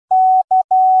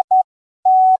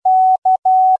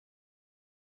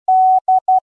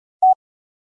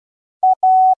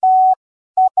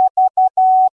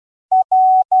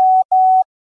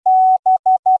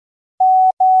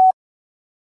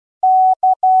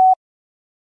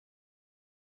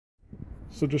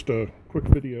So just a quick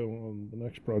video on the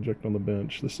next project on the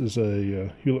bench. This is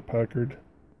a Hewlett Packard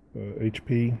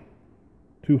HP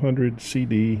 200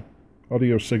 CD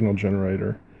audio signal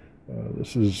generator.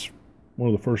 This is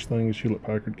one of the first things Hewlett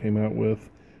Packard came out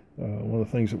with. One of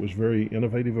the things that was very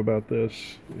innovative about this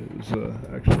is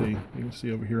actually, you can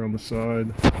see over here on the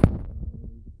side, there's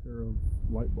a pair of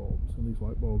light bulbs, and these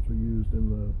light bulbs are used in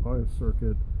the bias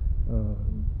circuit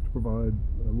to provide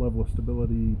a level of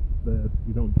stability that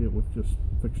you don't get with just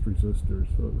fixed resistors.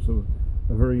 So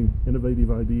a very innovative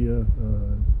idea,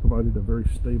 provided a very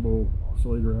stable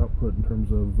oscillator output in terms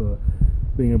of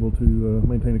being able to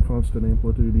maintain a constant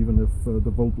amplitude even if the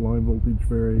line voltage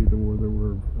varied, or there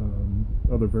were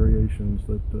other variations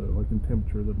that, like in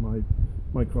temperature, that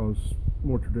might cause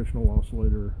more traditional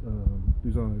oscillator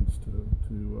designs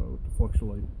to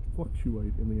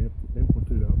fluctuate in the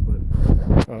amplitude output.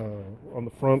 On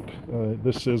the front,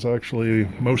 this is actually,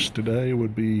 most today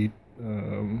would be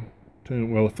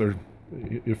tuned, well, if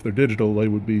they're digital, they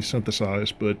would be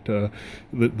synthesized, but the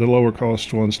lower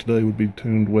cost ones today would be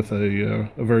tuned with a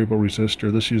variable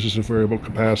resistor. This uses a variable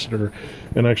capacitor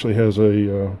and actually has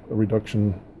a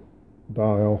reduction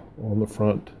dial on the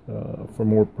front for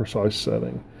more precise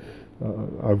setting.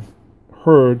 I've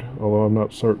heard, although I'm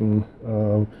not certain,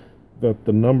 that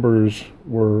the numbers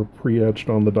were pre-etched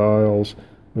on the dials,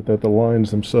 but that the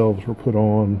lines themselves were put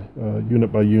on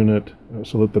unit by unit,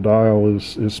 so that the dial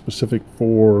is specific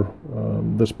for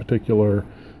this particular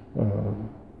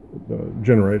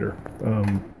generator.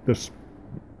 This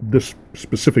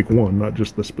specific one, not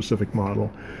just the specific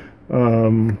model.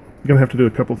 I'm going to have to do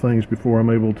a couple things before I'm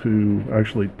able to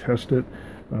actually test it.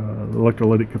 The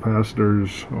electrolytic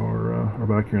capacitors are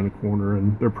back here in the corner,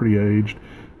 and they're pretty aged.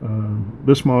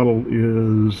 This model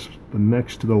is the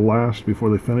next to the last before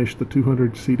they finish the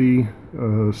 200 CD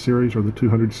series, or the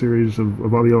 200 series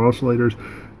of audio oscillators.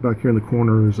 Back here in the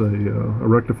corner is a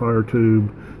rectifier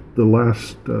tube. The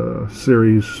last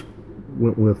series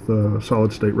went with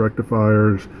solid state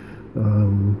rectifiers.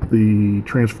 The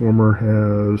transformer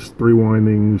has 3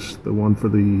 windings, the one for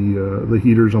the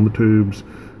heaters on the tubes,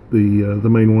 the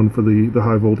main one for the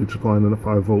high voltage supply, and then a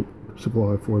 5-volt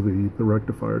supply for the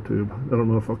rectifier tube. I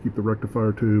don't know if I'll keep the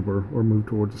rectifier tube or move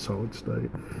towards a solid state.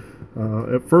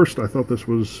 At first I thought this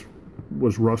was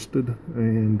rusted,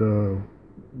 and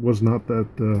was not that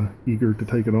eager to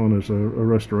take it on as a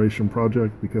restoration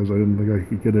project, because I didn't think I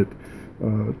could get it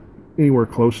anywhere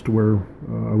close to where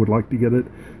I would like to get it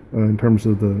in terms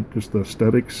of just the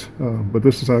aesthetics. But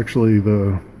this is actually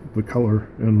the color,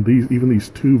 and even these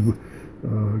tube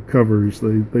covers,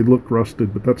 they look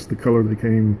rusted, but that's the color they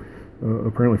came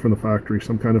apparently from the factory,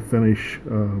 some kind of finish.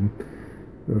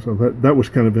 So that was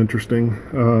kind of interesting.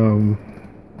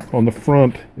 On the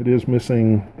front, it is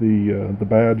missing the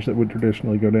badge that would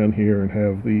traditionally go down here and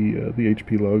have the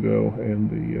HP logo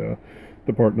and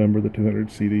the part number, the 200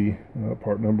 CD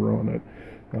part number on it.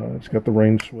 It's got the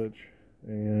range switch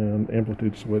and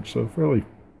amplitude switch, so fairly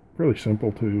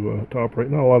simple to operate.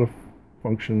 Not a lot of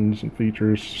functions and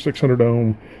features. 600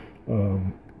 ohm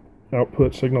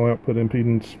signal output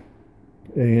impedance,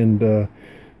 and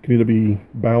can either be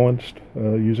balanced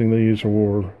using these,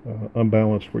 or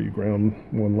unbalanced where you ground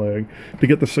one leg. To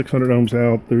get the 600 ohms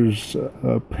out, there's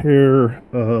a pair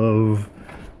of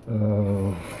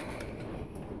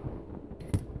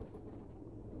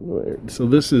so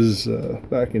this is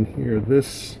back in here.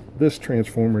 This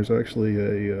transformer is actually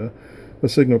a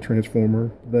signal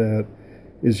transformer that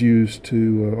is used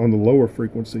to on the lower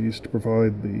frequencies to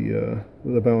provide the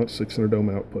balanced 600 ohm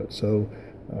output. So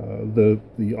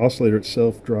the oscillator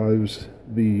itself drives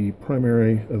the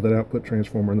primary of that output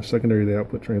transformer, and the secondary of the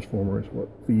output transformer is what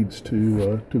feeds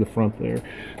to the front there.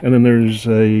 And then there's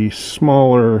a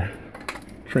smaller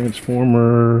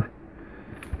transformer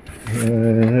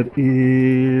that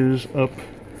is up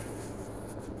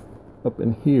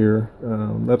in here.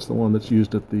 That's the one that's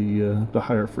used at the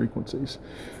higher frequencies.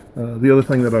 The other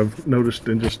thing that I've noticed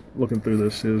in just looking through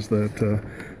this is that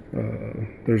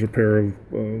there's a pair of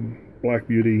Black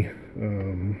Beauty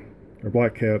or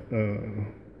Black Cat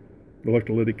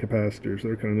electrolytic capacitors.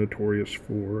 They're kind of notorious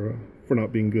for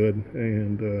not being good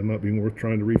and not being worth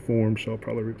trying to reform, so I'll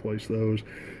probably replace those.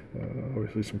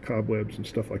 Obviously some cobwebs and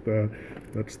stuff like that.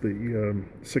 That's the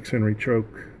 6 Henry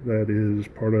choke that is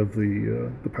part of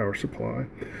the power supply.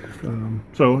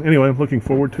 So anyway, I'm looking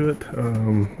forward to it.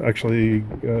 Actually,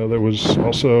 there was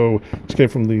also, this came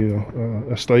from the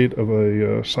estate of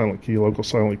a local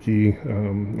silent key.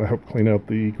 I helped clean out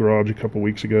the garage a couple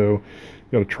weeks ago.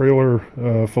 Got a trailer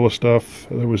full of stuff.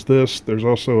 There was this. There's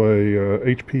also a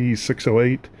HP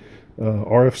 608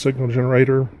 RF signal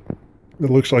generator. it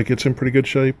looks like it's in pretty good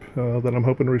shape, that I'm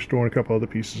hoping to restore, and a couple other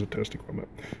pieces of test equipment.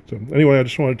 So anyway, I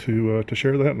just wanted to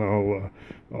share that, and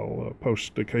I'll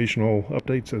post occasional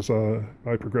updates as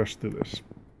I progress through this.